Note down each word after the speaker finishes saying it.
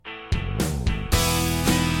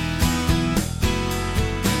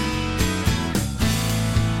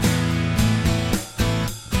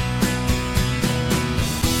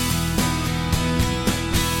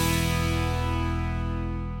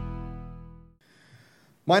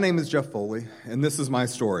My name is Jeff Foley, and this is my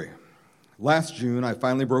story. Last June, I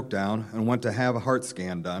finally broke down and went to have a heart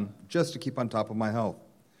scan done just to keep on top of my health.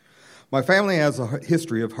 My family has a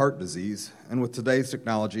history of heart disease, and with today's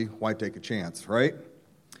technology, why take a chance, right?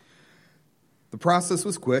 The process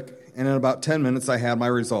was quick, and in about 10 minutes, I had my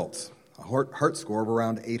results. A heart score of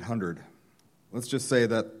around 800. Let's just say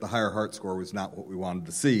that the higher heart score was not what we wanted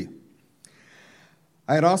to see.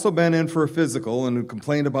 I had also been in for a physical and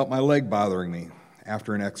complained about my leg bothering me.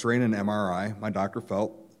 After an x-ray and an MRI, my doctor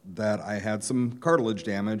felt that I had some cartilage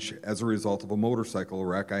damage as a result of a motorcycle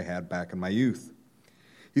wreck I had back in my youth.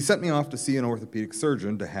 He sent me off to see an orthopedic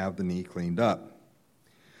surgeon to have the knee cleaned up.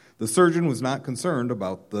 The surgeon was not concerned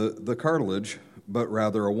about the cartilage, but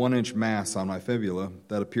rather a 1-inch mass on my fibula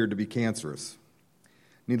that appeared to be cancerous.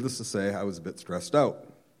 Needless to say, I was a bit stressed out.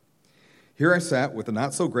 Here I sat with a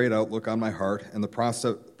not-so-great outlook on my heart and the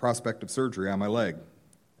prospect of surgery on my leg.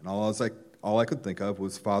 And all I could think of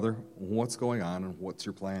was, Father, what's going on and what's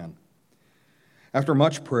your plan? After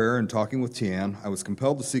much prayer and talking with Tian, I was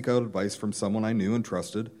compelled to seek out advice from someone I knew and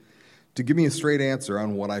trusted to give me a straight answer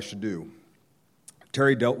on what I should do.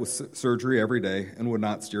 Terry dealt with surgery every day and would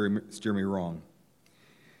not steer me wrong.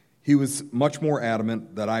 He was much more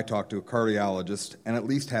adamant that I talk to a cardiologist and at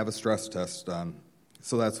least have a stress test done.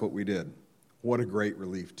 So that's what we did. What a great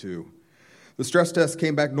relief, too. The stress test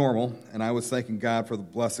came back normal, and I was thanking God for the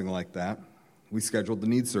blessing like that. We scheduled the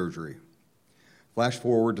knee surgery. Flash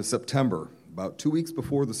forward to September, about 2 weeks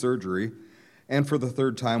before the surgery, and for the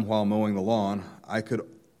third time while mowing the lawn, I could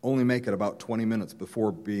only make it about 20 minutes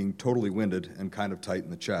before being totally winded and kind of tight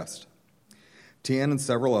in the chest. Tian and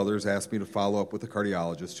several others asked me to follow up with a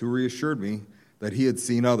cardiologist who reassured me that he had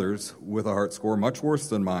seen others with a heart score much worse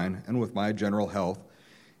than mine, and with my general health,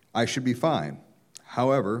 I should be fine.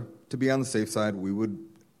 However, to be on the safe side, we would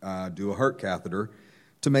do a heart catheter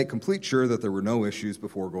to make complete sure that there were no issues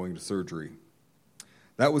before going to surgery.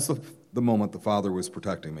 That was the moment the Father was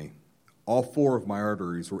protecting me. All 4 of my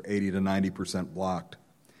arteries were 80 to 90% blocked.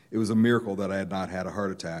 It was a miracle that I had not had a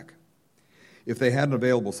heart attack. If they had an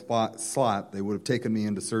available slot, they would have taken me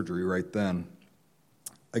into surgery right then.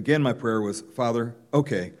 Again, my prayer was, Father,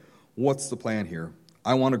 okay, what's the plan here?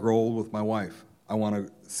 I want to grow old with my wife. I want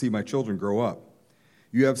to see my children grow up.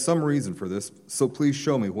 You have some reason for this, so please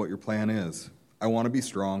show me what your plan is. I want to be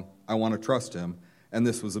strong, I want to trust him, and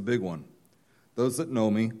this was a big one. Those that know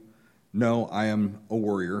me know I am a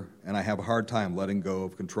warrior, and I have a hard time letting go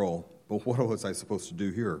of control. But what was I supposed to do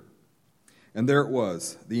here? And there it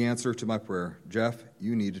was, the answer to my prayer. Jeff,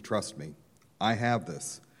 you need to trust me. I have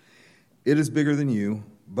this. It is bigger than you,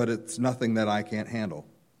 but it's nothing that I can't handle.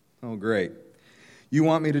 Oh, great. You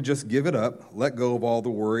want me to just give it up, let go of all the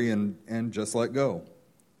worry, and just let go.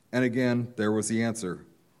 And again, there was the answer.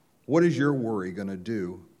 What is your worry going to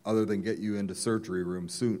do other than get you into the surgery room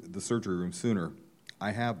sooner?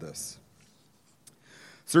 I have this.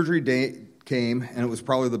 Surgery day came, and it was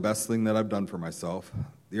probably the best thing that I've done for myself.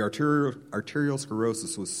 The arterial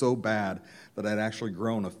sclerosis was so bad that I'd actually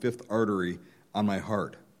grown a 5th artery on my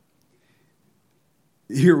heart.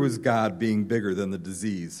 Here was God being bigger than the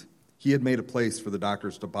disease. He had made a place for the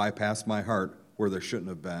doctors to bypass my heart where there shouldn't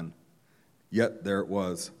have been. Yet there it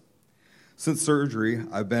was. Since surgery,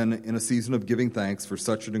 I've been in a season of giving thanks for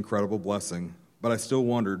such an incredible blessing, but I still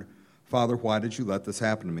wondered, Father, why did you let this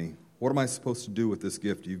happen to me? What am I supposed to do with this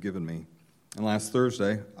gift you've given me? And last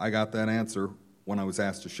Thursday, I got that answer when I was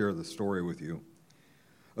asked to share this story with you.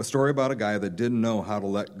 A story about a guy that didn't know how to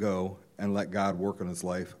let go and let God work in his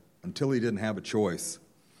life until he didn't have a choice.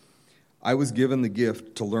 I was given the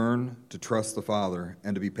gift to learn to trust the Father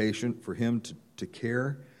and to be patient for him to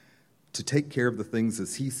take care of the things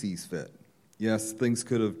as he sees fit. Yes, things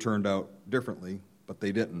could have turned out differently, but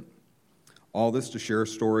they didn't. All this to share a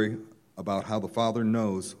story about how the Father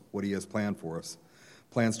knows what he has planned for us.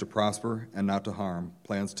 Plans to prosper and not to harm.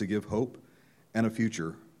 Plans to give hope and a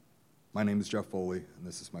future. My name is Jeff Foley, and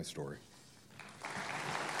this is my story.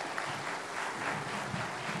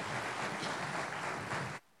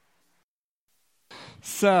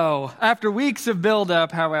 So, after weeks of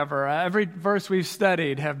build-up, however, every verse we've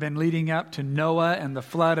studied have been leading up to Noah and the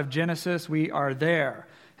flood of Genesis. We are there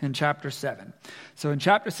in chapter 7. So in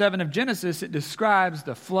chapter 7 of Genesis, it describes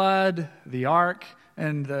the flood, the ark,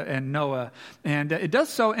 and Noah. And it does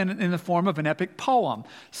so in the form of an epic poem.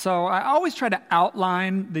 So I always try to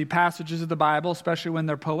outline the passages of the Bible, especially when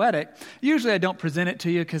they're poetic. Usually I don't present it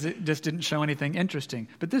to you because it just didn't show anything interesting.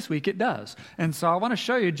 But this week it does. And so I want to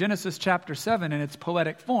show you Genesis chapter 7 in its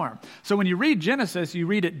poetic form. So when you read Genesis, you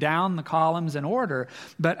read it down the columns in order,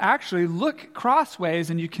 but actually look crossways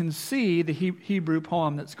and you can see the Hebrew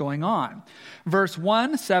poem that's going on. Verse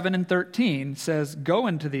 1, 7, and 13 says, "Go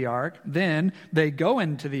into the ark, then they go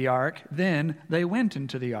into the ark, then they went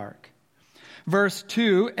into the ark." Verse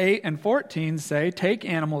 2, 8, and 14 say, "Take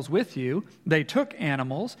animals with you." They took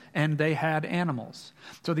animals, and they had animals.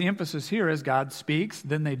 So the emphasis here is God speaks,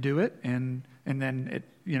 then they do it, and then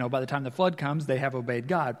it, by the time the flood comes, they have obeyed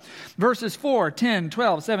God. Verses 4, 10,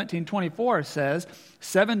 12, 17, 24 says,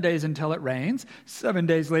 7 days until it rains. 7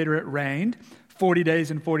 days later it rained. 40 days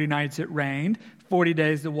and 40 nights it rained. 40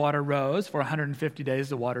 days the water rose. For 150 days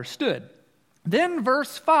the water stood. Then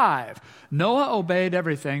verse 5, Noah obeyed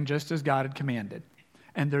everything just as God had commanded.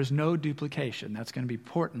 And there's no duplication. That's going to be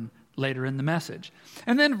important later in the message.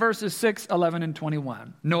 And then verses 6, 11, and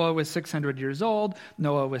 21. Noah was 600 years old.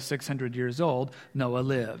 Noah was 600 years old. Noah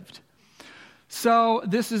lived. So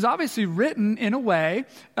this is obviously written in a way,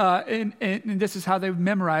 and this is how they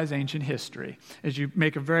memorize ancient history, is you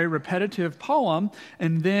make a very repetitive poem,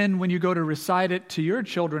 and then when you go to recite it to your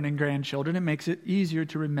children and grandchildren, it makes it easier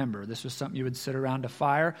to remember. This was something you would sit around a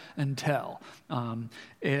fire and tell.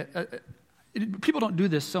 People don't do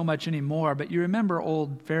this so much anymore, but you remember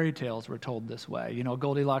old fairy tales were told this way.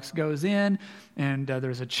 Goldilocks goes in, and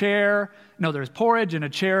there's there's porridge and a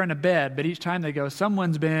chair and a bed, but each time they go,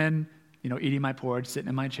 someone's been eating my porridge, sitting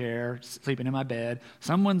in my chair, sleeping in my bed.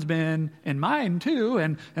 Someone's been in mine too,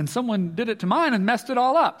 and someone did it to mine and messed it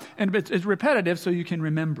all up. And it's repetitive so you can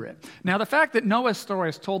remember it. Now, the fact that Noah's story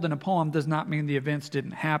is told in a poem does not mean the events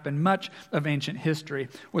didn't happen. Much of ancient history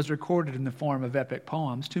was recorded in the form of epic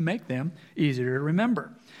poems to make them easier to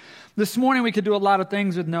remember. This morning we could do a lot of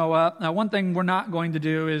things with Noah. Now, one thing we're not going to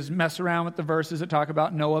do is mess around with the verses that talk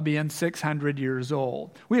about Noah being 600 years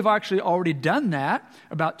old. We've actually already done that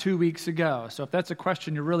about 2 weeks ago. So if that's a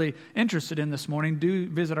question you're really interested in this morning, do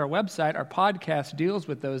visit our website. Our podcast deals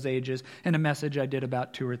with those ages in a message I did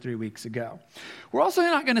about 2 or 3 weeks ago. We're also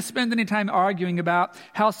not going to spend any time arguing about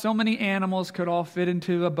how so many animals could all fit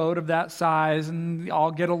into a boat of that size and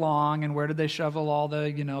all get along, and where did they shovel all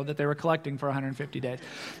the, that they were collecting for 150 days.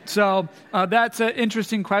 So that's an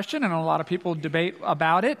interesting question, and a lot of people debate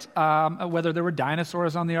about it, whether there were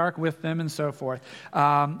dinosaurs on the ark with them and so forth.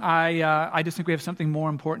 I just think we have something more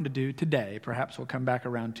important to do today. Perhaps we'll come back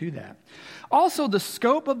around to that. Also, the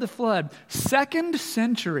scope of the flood. Second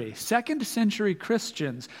century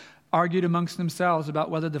Christians argued amongst themselves about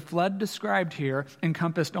whether the flood described here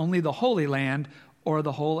encompassed only the Holy Land or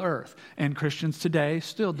the whole earth. And Christians today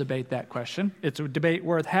still debate that question. It's a debate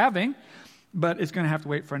worth having, but it's going to have to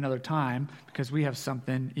wait for another time because we have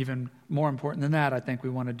something even more important than that I think we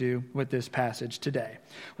want to do with this passage today.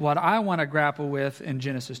 What I want to grapple with in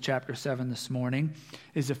Genesis chapter 7 this morning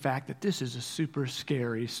is the fact that this is a super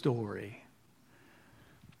scary story.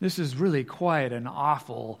 This is really quite an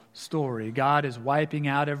awful story. God is wiping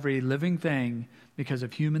out every living thing because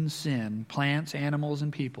of human sin, plants, animals,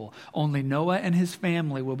 and people. Only Noah and his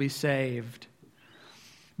family will be saved.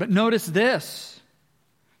 But notice this.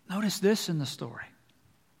 Notice this in the story.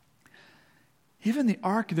 Even the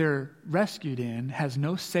ark they're rescued in has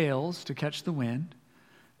no sails to catch the wind,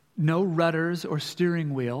 no rudders or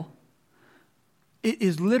steering wheel. It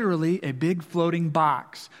is literally a big floating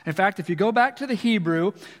box. In fact, if you go back to the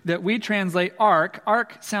Hebrew that we translate ark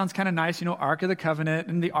sounds kind of nice, Ark of the Covenant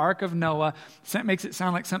and the Ark of Noah. That makes it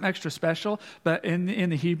sound like something extra special, but in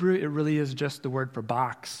the Hebrew, it really is just the word for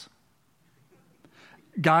box.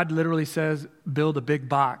 God literally says, build a big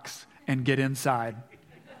box and get inside.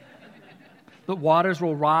 The waters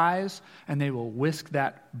will rise and they will whisk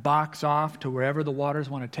that box off to wherever the waters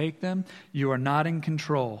want to take them. You are not in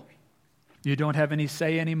control. You don't have any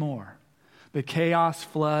say anymore. The chaos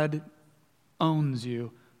flood owns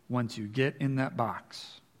you once you get in that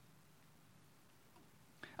box.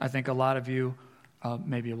 I think a lot of you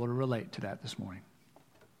may be able to relate to that this morning.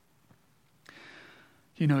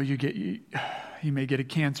 You may get a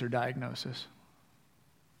cancer diagnosis.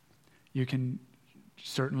 You can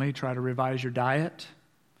certainly try to revise your diet.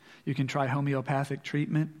 You can try homeopathic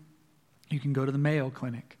treatment. You can go to the Mayo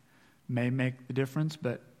Clinic. May make the difference,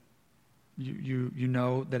 but you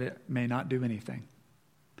know that it may not do anything.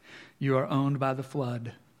 You are owned by the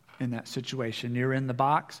flood in that situation. You're in the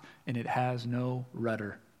box, and it has no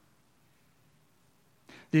rudder.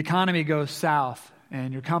 The economy goes south,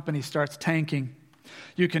 and your company starts tanking.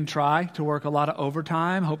 You can try to work a lot of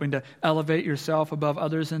overtime, hoping to elevate yourself above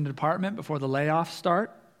others in the department before the layoffs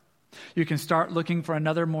start. You can start looking for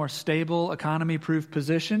another more stable, economy-proof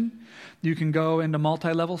position. You can go into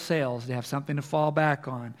multi-level sales to have something to fall back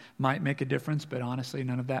on. Might make a difference, but honestly,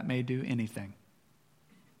 none of that may do anything.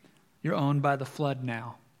 You're owned by the flood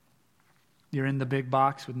now. You're in the big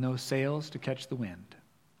box with no sails to catch the wind.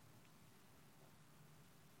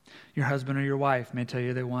 Your husband or your wife may tell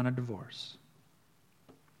you they want a divorce.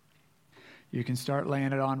 You can start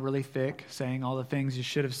laying it on really thick, saying all the things you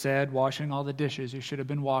should have said, washing all the dishes you should have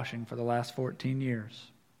been washing for the last 14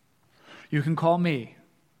 years. You can call me,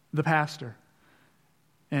 the pastor,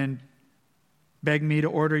 and beg me to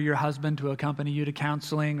order your husband to accompany you to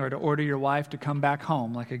counseling or to order your wife to come back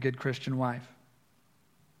home like a good Christian wife.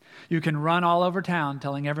 You can run all over town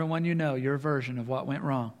telling everyone you know your version of what went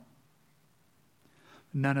wrong.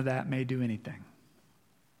 None of that may do anything.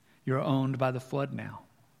 You're owned by the flood now.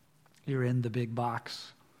 You're in the big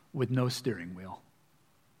box with no steering wheel.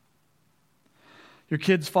 Your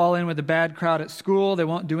kids fall in with a bad crowd at school. They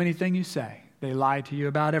won't do anything you say. They lie to you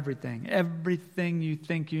about everything. Everything you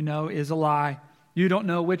think you know is a lie. You don't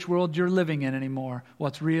know which world you're living in anymore.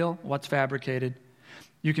 What's real, what's fabricated.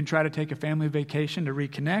 You can try to take a family vacation to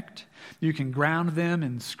reconnect. You can ground them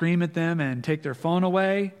and scream at them and take their phone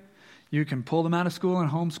away. You can pull them out of school and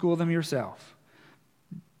homeschool them yourself.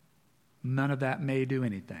 None of that may do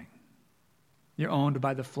anything. You're owned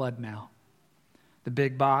by the flood now. The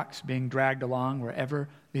big box being dragged along wherever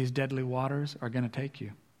these deadly waters are going to take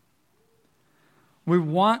you. We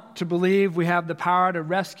want to believe we have the power to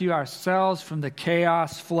rescue ourselves from the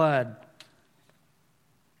chaos flood,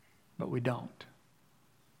 but we don't.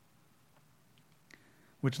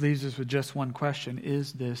 Which leaves us with just one question: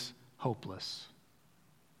 is this hopeless?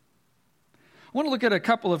 I want to look at a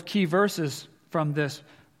couple of key verses from this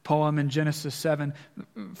poem in Genesis 7.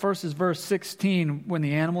 First is verse 16, when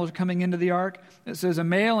the animals are coming into the ark. It says, "A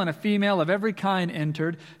male and a female of every kind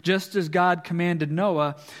entered, just as God commanded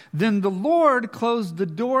Noah. Then the Lord closed the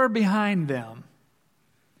door behind them."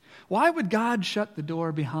 Why would God shut the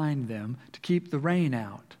door behind them to keep the rain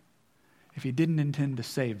out if he didn't intend to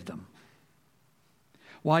save them?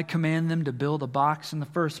 Why command them to build a box in the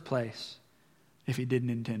first place if he didn't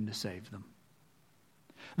intend to save them?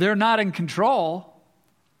 They're not in control.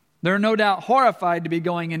 They're no doubt horrified to be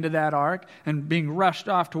going into that ark and being rushed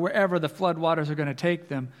off to wherever the floodwaters are going to take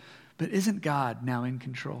them. But isn't God now in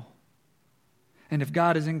control? And if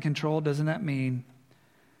God is in control, doesn't that mean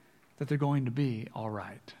that they're going to be all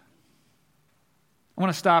right? I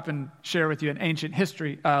want to stop and share with you an ancient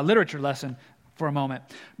history literature lesson for a moment.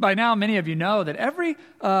 By now, many of you know that every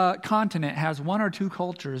continent has one or two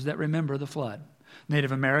cultures that remember the flood.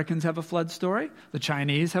 Native Americans have a flood story. The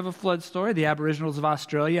Chinese have a flood story. The Aboriginals of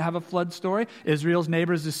Australia have a flood story. Israel's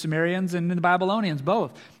neighbors, the Sumerians and the Babylonians,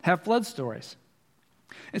 both have flood stories.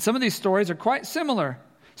 And some of these stories are quite similar.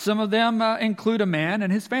 Some of them include a man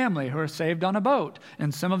and his family who are saved on a boat.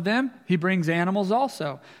 And some of them, he brings animals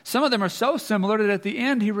also. Some of them are so similar that at the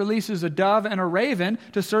end he releases a dove and a raven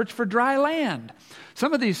to search for dry land.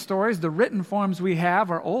 Some of these stories, the written forms we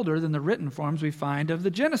have, are older than the written forms we find of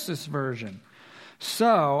the Genesis version.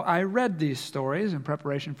 So I read these stories in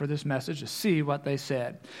preparation for this message to see what they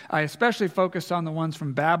said. I especially focused on the ones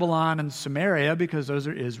from Babylon and Samaria because those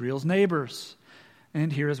are Israel's neighbors.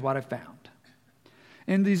 And here is what I found.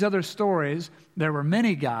 In these other stories, there were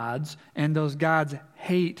many gods, and those gods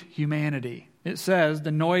hate humanity. It says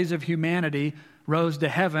the noise of humanity rose to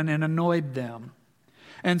heaven and annoyed them.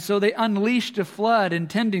 And so they unleashed a flood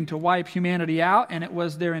intending to wipe humanity out, and it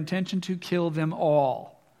was their intention to kill them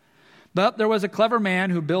all. But there was a clever man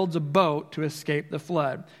who builds a boat to escape the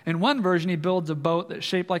flood. In one version, he builds a boat that's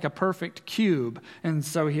shaped like a perfect cube, and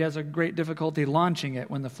so he has a great difficulty launching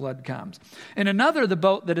it when the flood comes. In another, the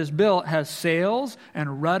boat that is built has sails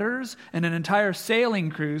and rudders and an entire sailing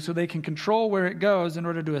crew so they can control where it goes in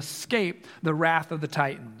order to escape the wrath of the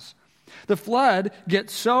Titans. The flood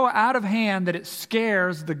gets so out of hand that it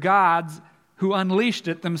scares the gods who unleashed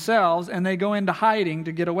it themselves, and they go into hiding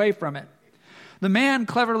to get away from it. The man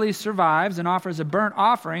cleverly survives and offers a burnt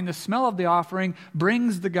offering. The smell of the offering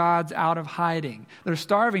brings the gods out of hiding. They're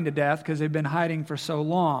starving to death because they've been hiding for so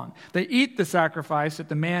long. They eat the sacrifice that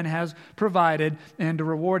the man has provided, and to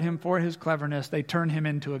reward him for his cleverness, they turn him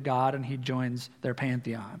into a god, and he joins their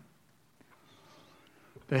pantheon.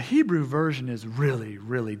 The Hebrew version is really,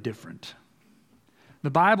 really different. The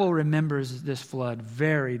Bible remembers this flood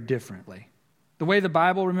very differently. The way the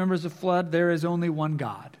Bible remembers the flood, there is only one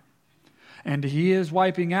God. And he is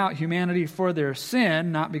wiping out humanity for their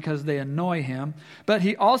sin, not because they annoy him, but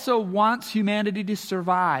he also wants humanity to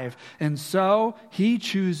survive. And so he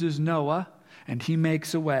chooses Noah and he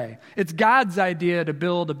makes a way. It's God's idea to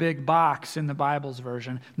build a big box in the Bible's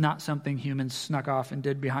version, not something humans snuck off and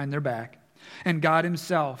did behind their back. And God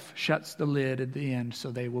himself shuts the lid at the end so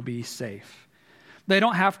they will be safe. They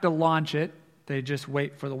don't have to launch it. They just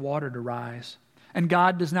wait for the water to rise. And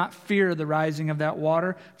God does not fear the rising of that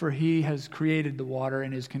water, for he has created the water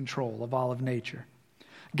in his control of all of nature.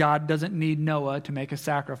 God doesn't need Noah to make a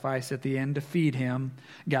sacrifice at the end to feed him.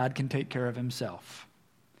 God can take care of himself.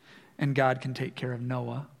 And God can take care of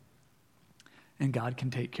Noah. And God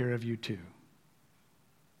can take care of you too.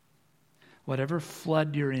 Whatever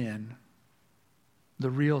flood you're in, the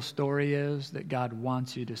real story is that God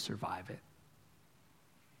wants you to survive it.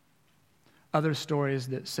 Other stories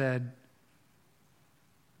that said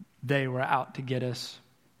they were out to get us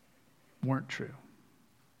weren't true.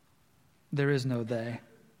 There is no they.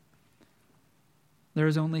 There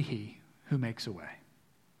is only he who makes a way.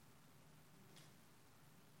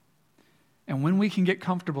 And when we can get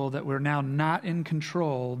comfortable that we're now not in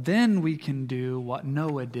control, then we can do what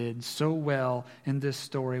Noah did so well in this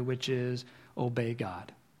story, which is obey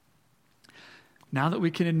God. Now that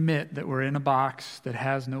we can admit that we're in a box that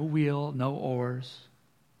has no wheel, no oars,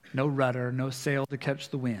 no rudder, no sail to catch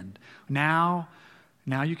the wind, now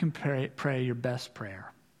you can pray your best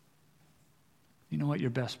prayer. You know what your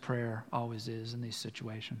best prayer always is in these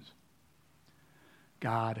situations?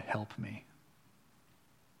 God, help me,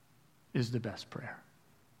 is the best prayer.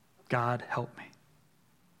 God, help me.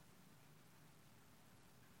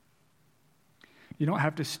 You don't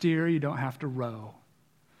have to steer, you don't have to row.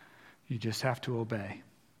 You just have to obey.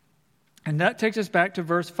 And that takes us back to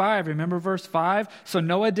verse 5. Remember verse 5? So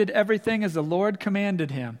Noah did everything as the Lord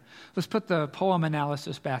commanded him. Let's put the poem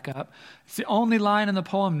analysis back up. It's the only line in the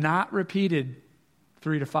poem not repeated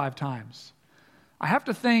 3 to 5 times. I have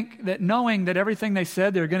to think that knowing that everything they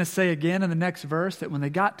said they were going to say again in the next verse, that when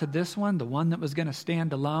they got to this one, the one that was going to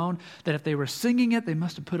stand alone, that if they were singing it, they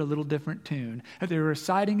must have put a little different tune. If they were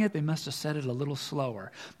reciting it, they must have said it a little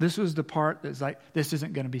slower. This was the part that's like, this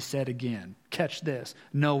isn't going to be said again. Catch this.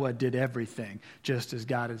 Noah did everything just as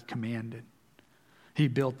God had commanded. He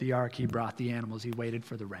built the ark. He brought the animals. He waited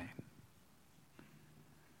for the rain.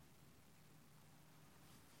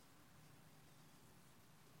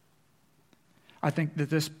 I think that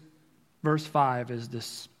this verse 5 is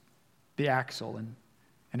the axle, and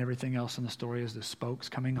everything else in the story is the spokes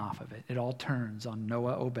coming off of it. It all turns on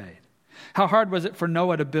Noah obeyed. How hard was it for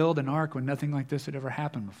Noah to build an ark when nothing like this had ever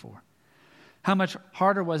happened before? How much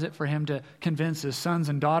harder was it for him to convince his sons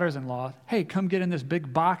and daughters-in-law, hey, come get in this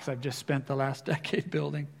big box I've just spent the last decade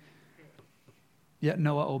building? Yet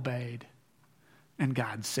Noah obeyed, and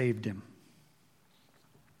God saved him.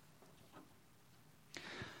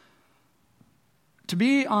 To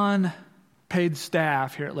be on paid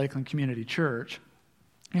staff here at Lakeland Community Church,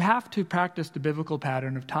 you have to practice the biblical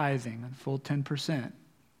pattern of tithing, a full 10%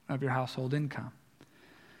 of your household income.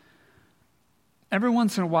 Every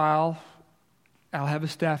once in a while, I'll have a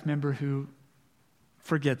staff member who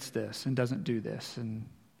forgets this and doesn't do this. And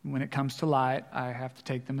when it comes to light, I have to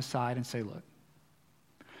take them aside and say, look,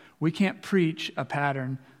 we can't preach a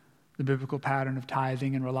pattern, the biblical pattern of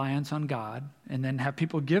tithing and reliance on God, and then have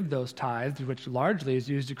people give those tithes, which largely is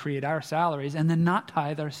used to create our salaries, and then not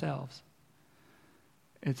tithe ourselves.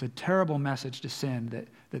 It's a terrible message to send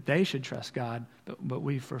that they should trust God, but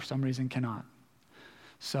we, for some reason, cannot.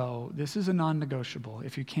 So this is a non-negotiable.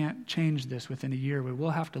 If you can't change this within a year, we will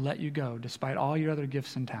have to let you go, despite all your other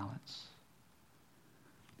gifts and talents.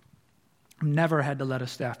 I've never had to let a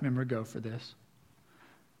staff member go for this.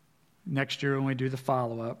 Next year when we do the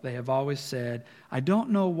follow-up, they have always said, I don't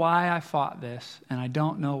know why I fought this, and I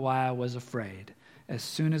don't know why I was afraid. As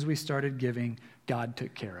soon as we started giving, God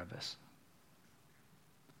took care of us.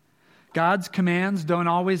 God's commands don't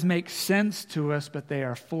always make sense to us, but they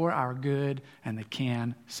are for our good, and they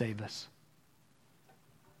can save us.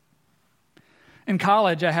 In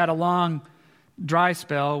college, I had a long dry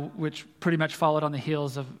spell, which pretty much followed on the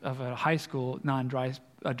heels of a high school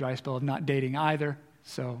dry spell of not dating either.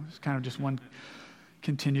 So it's kind of just one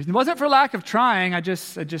continues. It wasn't for lack of trying. I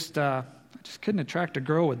just couldn't attract a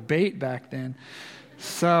girl with bait back then.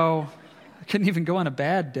 So I couldn't even go on a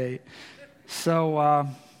bad date. So,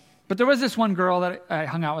 but there was this one girl that I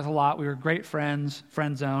hung out with a lot. We were great friends,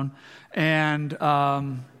 friend zone. And,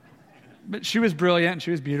 but she was brilliant and she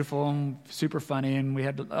was beautiful and super funny. And we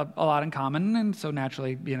had a lot in common. And so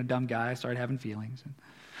naturally, being a dumb guy, I started having feelings.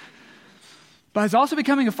 But I was also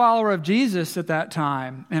becoming a follower of Jesus at that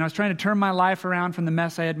time, and I was trying to turn my life around from the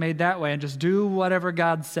mess I had made that way and just do whatever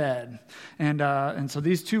God said. And so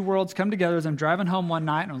these two worlds come together as I'm driving home one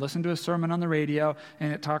night and I listened to a sermon on the radio,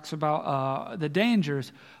 and it talks about the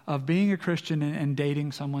dangers of being a Christian and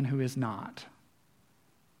dating someone who is not,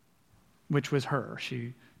 which was her.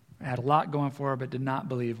 She had a lot going for her, but did not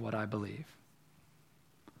believe what I believe.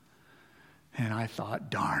 And I thought,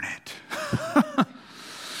 darn it.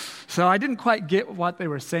 So I didn't quite get what they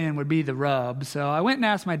were saying would be the rub. So I went and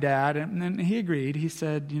asked my dad, and then he agreed. He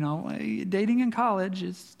said, dating in college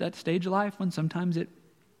is that stage of life when sometimes it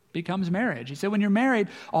becomes marriage. He said, when you're married,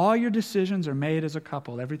 all your decisions are made as a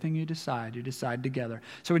couple. Everything you decide together.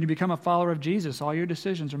 So when you become a follower of Jesus, all your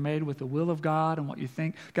decisions are made with the will of God and what you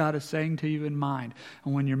think God is saying to you in mind.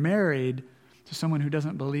 And when you're married to someone who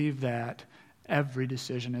doesn't believe that, every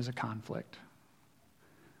decision is a conflict.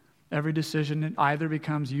 Every decision either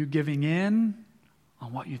becomes you giving in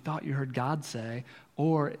on what you thought you heard God say,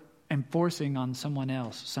 or enforcing on someone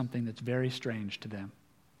else something that's very strange to them.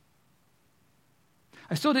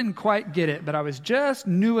 I still didn't quite get it, but I was just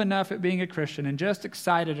new enough at being a Christian and just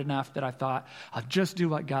excited enough that I thought, I'll just do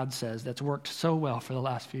what God says. That's worked so well for the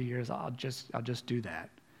last few years. I'll just do that.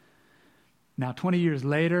 Now, 20 years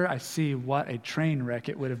later, I see what a train wreck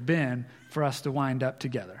it would have been for us to wind up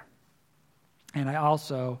together. And I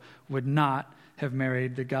also would not have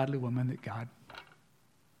married the godly woman that God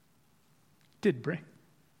did bring.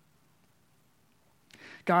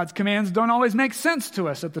 God's commands don't always make sense to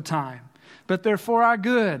us at the time, but they're for our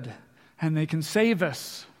good, and they can save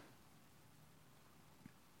us.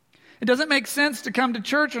 It doesn't make sense to come to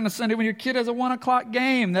church on a Sunday when your kid has a 1 o'clock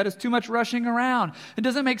game. That is too much rushing around. It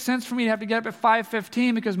doesn't make sense for me to have to get up at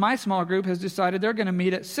 5:15 because my small group has decided they're going to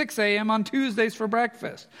meet at 6 a.m. on Tuesdays for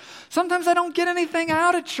breakfast. Sometimes I don't get anything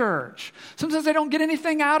out of church. Sometimes I don't get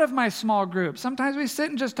anything out of my small group. Sometimes we sit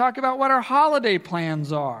and just talk about what our holiday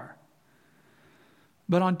plans are.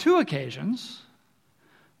 But on 2 occasions,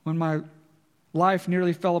 when my life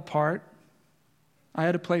nearly fell apart, I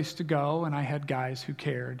had a place to go and I had guys who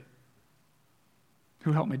cared,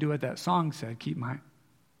 who helped me do what that song said, keep my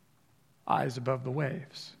eyes above the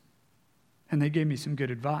waves. And they gave me some good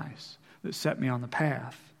advice that set me on the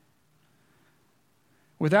path.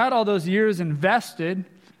 Without all those years invested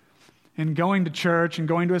in going to church and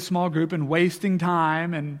going to a small group and wasting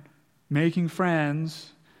time and making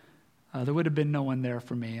friends, there would have been no one there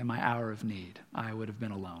for me in my hour of need. I would have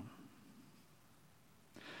been alone.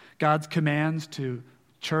 God's commands to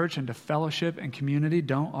church and to fellowship and community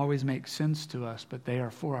don't always make sense to us, but they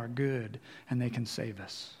are for our good and they can save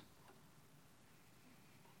us.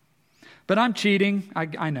 But I'm cheating.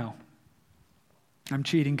 I know. I'm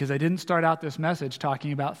cheating because I didn't start out this message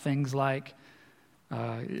talking about things like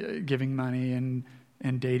giving money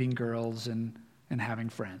and dating girls and having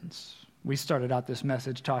friends. We started out this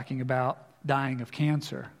message talking about dying of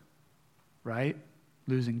cancer, right?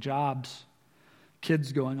 Losing jobs.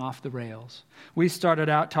 Kids going off the rails. We started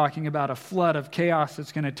out talking about a flood of chaos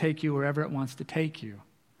that's going to take you wherever it wants to take you,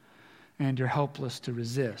 and you're helpless to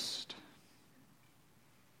resist.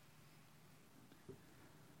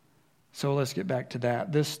 So let's get back to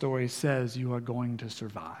that. This story says you are going to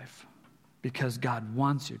survive because God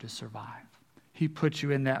wants you to survive. He put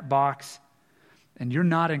you in that box, and you're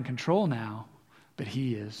not in control now, but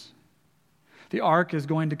He is. The ark is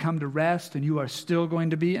going to come to rest, and you are still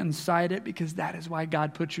going to be inside it because that is why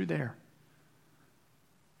God put you there.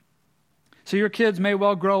 So your kids may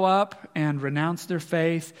well grow up and renounce their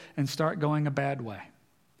faith and start going a bad way.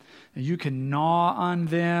 And you can gnaw on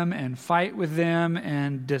them and fight with them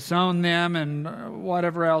and disown them and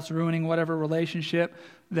whatever else, ruining whatever relationship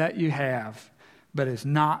that you have. But it's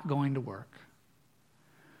not going to work.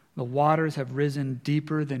 The waters have risen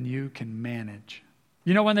deeper than you can manage.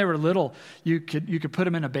 You know, when they were little, you could put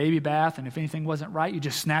them in a baby bath, and if anything wasn't right, you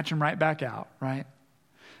just snatch them right back out, right?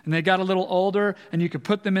 And they got a little older, and you could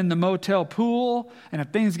put them in the motel pool, and if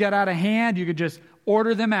things got out of hand, you could just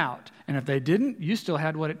order them out. And if they didn't, you still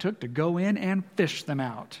had what it took to go in and fish them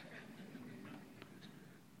out.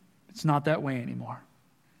 It's not that way anymore.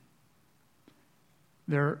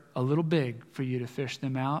 They're a little big for you to fish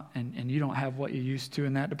them out, and you don't have what you used to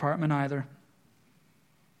in that department either.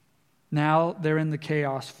 Now they're in the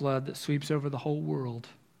chaos flood that sweeps over the whole world.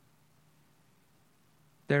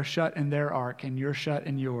 They're shut in their ark, and you're shut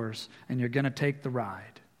in yours, and you're going to take the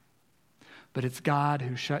ride. But it's God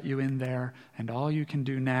who shut you in there, and all you can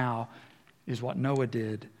do now is what Noah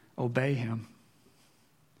did: obey Him.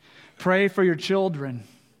 Pray for your children,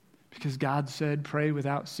 because God said pray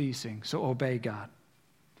without ceasing, so obey God.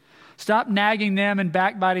 Stop nagging them and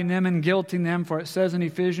backbiting them and guilting them, for it says in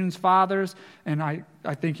Ephesians, fathers, and I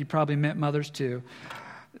think he probably meant mothers too,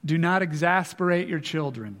 do not exasperate your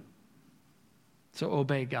children. So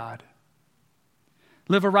obey God.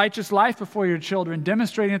 Live a righteous life before your children,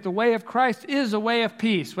 demonstrating that the way of Christ is a way of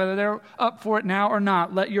peace, whether they're up for it now or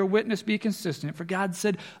not. Let your witness be consistent. For God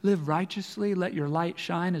said, live righteously, let your light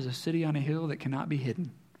shine as a city on a hill that cannot be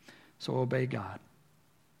hidden. So obey God.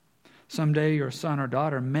 Someday your son or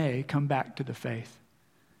daughter may come back to the faith.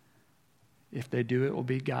 If they do, it will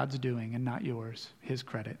be God's doing and not yours, his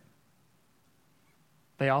credit.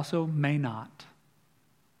 They also may not.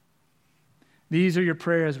 These are your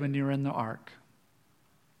prayers when you're in the ark.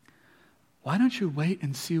 Why don't you wait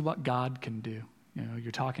and see what God can do?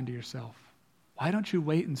 You're talking to yourself. Why don't you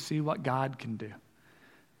wait and see what God can do?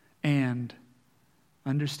 And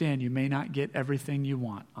understand you may not get everything you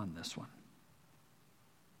want on this one.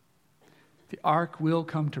 The ark will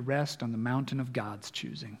come to rest on the mountain of God's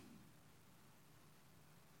choosing.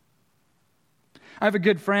 I have a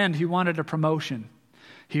good friend who wanted a promotion.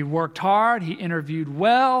 He worked hard, he interviewed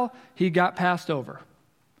well, he got passed over.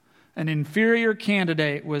 An inferior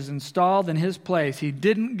candidate was installed in his place. He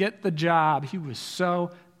didn't get the job. He was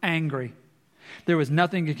so angry. There was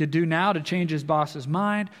nothing he could do now to change his boss's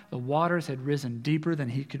mind. The waters had risen deeper than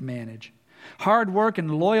he could manage. Hard work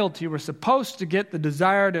and loyalty were supposed to get the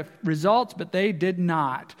desired results, but they did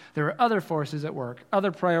not. There were other forces at work,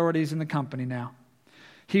 other priorities in the company now.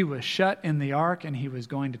 He was shut in the ark, and he was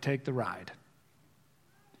going to take the ride.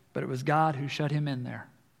 But it was God who shut him in there.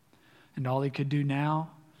 And all he could do now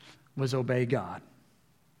was obey God.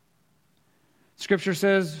 Scripture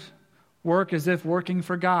says, work as if working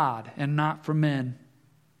for God and not for men.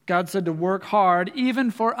 God said to work hard, even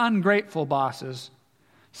for ungrateful bosses.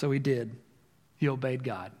 So he did. He obeyed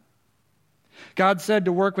God. God said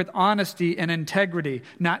to work with honesty and integrity,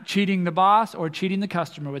 not cheating the boss or cheating the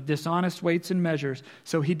customer with dishonest weights and measures.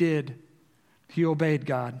 So he did. He obeyed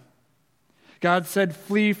God. God said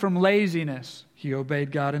flee from laziness. He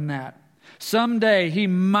obeyed God in that. Someday he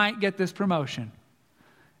might get this promotion,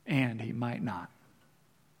 and he might not.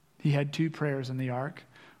 He had 2 prayers in the ark.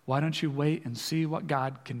 Why don't you wait and see what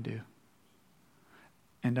God can do?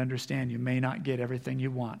 And understand you may not get everything you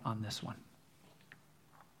want on this one.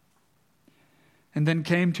 And then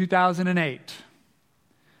came 2008,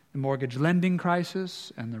 the mortgage lending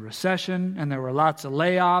crisis and the recession, and there were lots of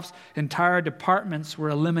layoffs. Entire departments were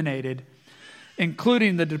eliminated,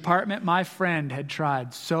 including the department my friend had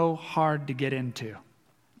tried so hard to get into.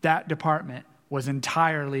 That department was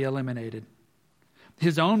entirely eliminated.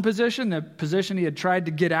 His own position, the position he had tried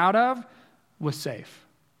to get out of, was safe.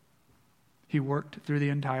 He worked through the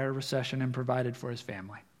entire recession and provided for his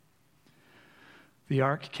family. The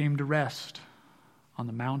ark came to rest on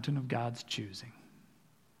the mountain of God's choosing.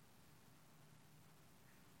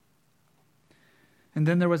 And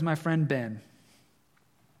then there was my friend Ben.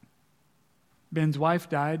 Ben's wife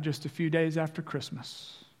died just a few days after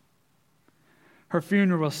Christmas. Her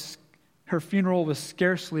funeral was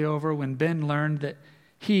scarcely over when Ben learned that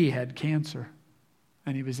he had cancer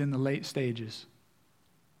and he was in the late stages.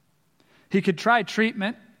 He could try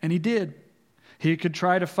treatment, and he did. He could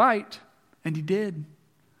try to fight, and he did.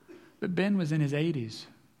 But Ben was in his 80s.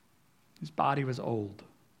 His body was old.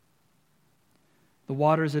 The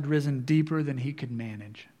waters had risen deeper than he could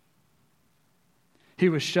manage. He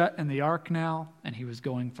was shut in the ark now, and he was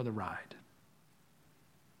going for the ride.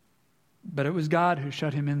 But it was God who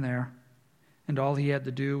shut him in there, and all he had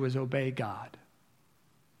to do was obey God.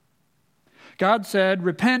 God said,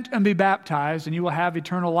 repent and be baptized, and you will have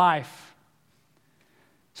eternal life.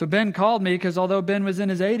 So Ben called me because although Ben was in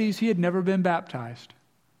his 80s, he had never been baptized.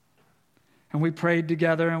 And we prayed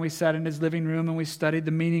together, and we sat in his living room, and we studied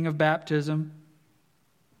the meaning of baptism.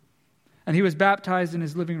 And he was baptized in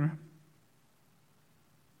his living room.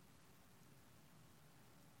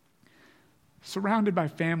 Surrounded by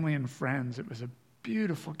family and friends, it was a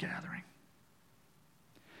beautiful gathering.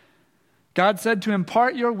 God said to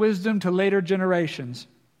impart your wisdom to later generations.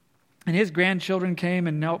 And his grandchildren came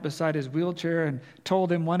and knelt beside his wheelchair and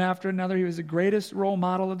told him one after another he was the greatest role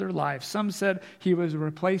model of their life. Some said he was a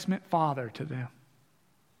replacement father to them.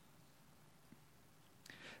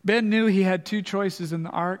 Ben knew he had 2 choices in the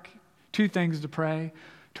ark, 2 things to pray: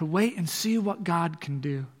 to wait and see what God can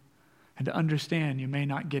do, and to understand you may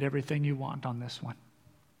not get everything you want on this one.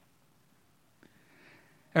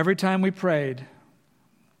 Every time we prayed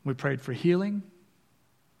for healing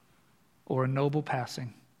or a noble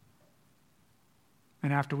passing.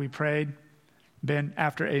 And after we prayed,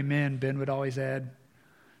 after amen, Ben would always add,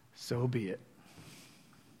 so be it.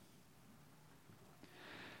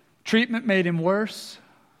 Treatment made him worse.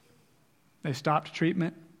 They stopped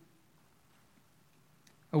treatment.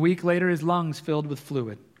 A week later, his lungs filled with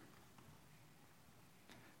fluid.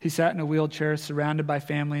 He sat in a wheelchair surrounded by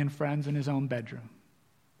family and friends in his own bedroom.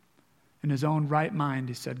 In his own right mind,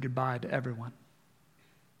 he said goodbye to everyone.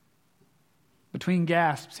 Between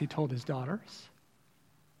gasps, he told his daughters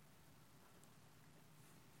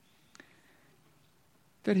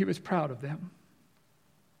that he was proud of them.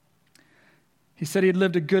 He said he had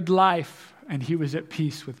lived a good life and he was at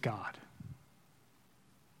peace with God.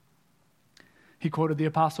 He quoted the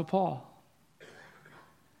Apostle Paul.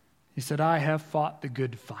 He said, I have fought the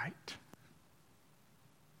good fight.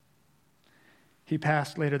 He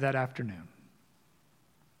passed later that afternoon.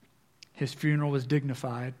 His funeral was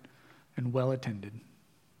dignified and well attended.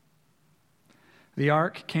 The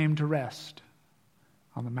ark came to rest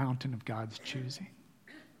on the mountain of God's choosing.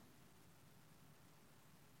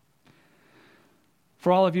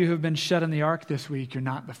 For all of you who have been shut in the ark this week, you're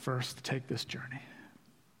not the first to take this journey.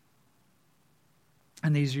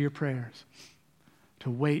 And these are your prayers, to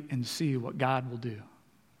wait and see what God will do.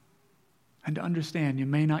 And to understand you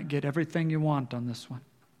may not get everything you want on this one.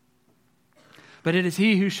 But it is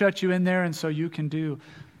He who shut you in there, and so you can do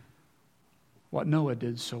what Noah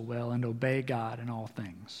did so well and obey God in all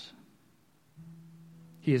things.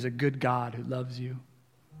 He is a good God who loves you.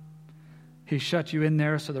 He shut you in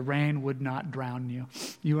there so the rain would not drown you.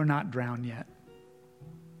 You are not drowned yet.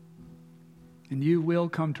 And you will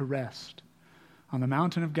come to rest on the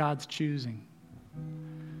mountain of God's choosing.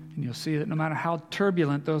 And you'll see that no matter how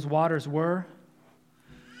turbulent those waters were,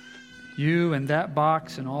 you and that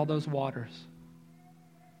box and all those waters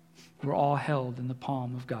were all held in the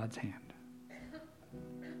palm of God's hand.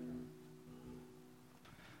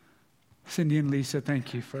 Cindy and Lisa,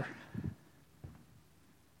 thank you for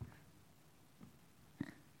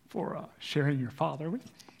sharing your father with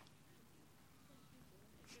me.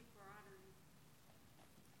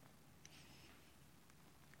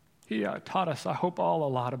 He taught us, I hope, all a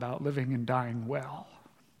lot about living and dying well.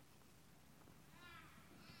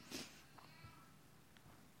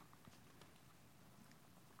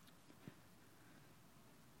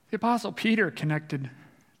 The Apostle Peter connected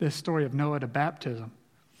this story of Noah to baptism.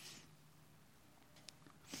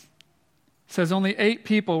 It says only 8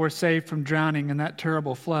 people were saved from drowning in that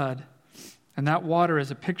terrible flood. And that water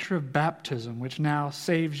is a picture of baptism, which now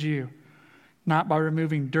saves you, not by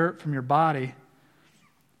removing dirt from your body,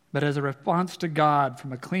 but as a response to God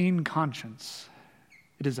from a clean conscience.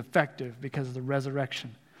 It is effective because of the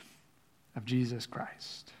resurrection of Jesus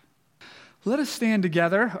Christ. Let us stand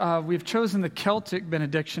together. We've chosen the Celtic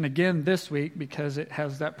benediction again this week because it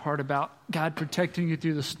has that part about God protecting you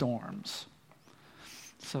through the storms.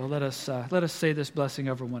 So let us say this blessing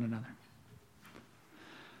over one another.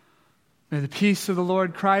 May the peace of the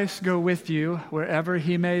Lord Christ go with you wherever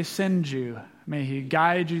He may send you. May He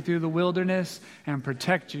guide you through the wilderness and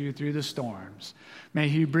protect you through the storms. May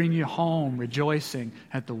He bring you home rejoicing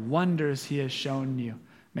at the wonders He has shown you.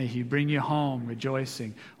 May He bring you home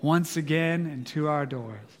rejoicing once again into our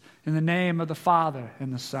doors. In the name of the Father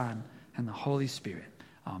and the Son and the Holy Spirit.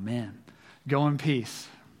 Amen. Go in peace.